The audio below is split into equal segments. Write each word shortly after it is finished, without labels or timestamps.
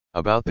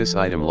About this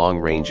item: long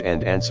range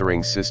and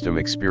answering system.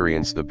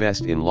 Experience the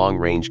best in long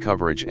range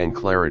coverage and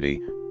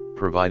clarity,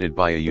 provided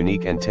by a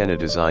unique antenna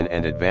design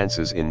and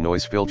advances in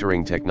noise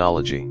filtering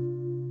technology.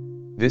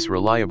 This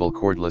reliable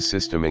cordless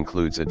system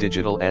includes a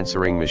digital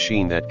answering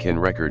machine that can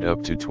record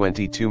up to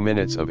 22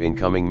 minutes of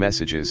incoming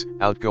messages,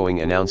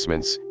 outgoing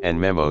announcements,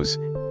 and memos,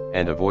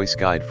 and a voice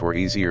guide for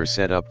easier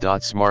setup.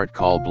 Smart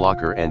call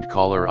blocker and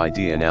caller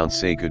ID. Announce: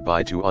 say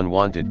goodbye to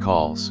unwanted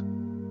calls.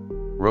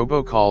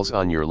 Robocalls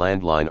on your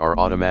landline are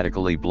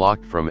automatically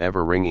blocked from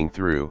ever ringing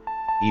through,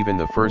 even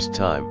the first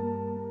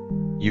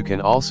time. You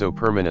can also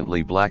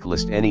permanently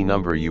blacklist any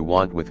number you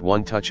want with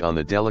one touch on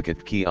the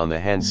delicate key on the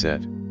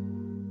handset.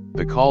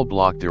 The call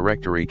block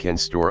directory can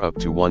store up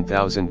to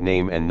 1,000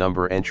 name and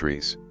number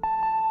entries.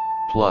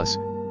 Plus,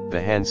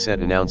 the handset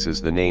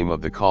announces the name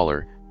of the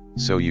caller,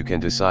 so you can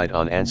decide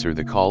on answer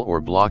the call or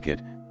block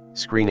it.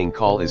 Screening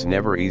call is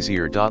never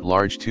easier.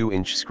 Large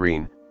 2-inch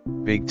screen,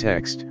 big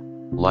text,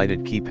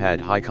 lighted keypad.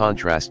 High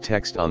contrast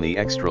text on the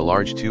extra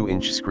large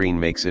 2-inch screen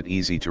makes it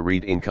easy to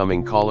read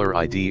incoming caller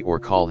ID or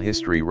call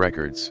history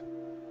records.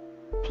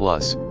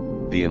 Plus,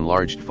 the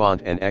enlarged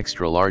font and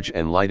extra large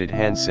and lighted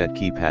handset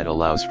keypad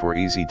allows for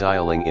easy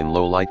dialing in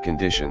low light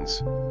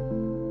conditions.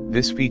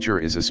 This feature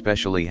is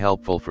especially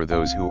helpful for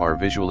those who are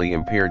visually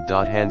impaired.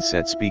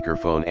 Handset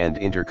speakerphone and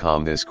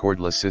intercom. This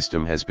cordless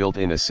system has built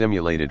in a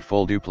simulated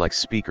full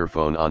duplex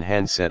speakerphone on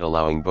handset,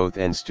 allowing both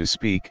ends to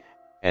speak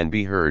and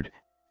be heard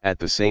at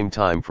the same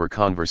time for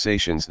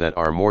conversations that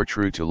are more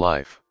true to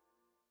life.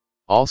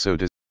 Also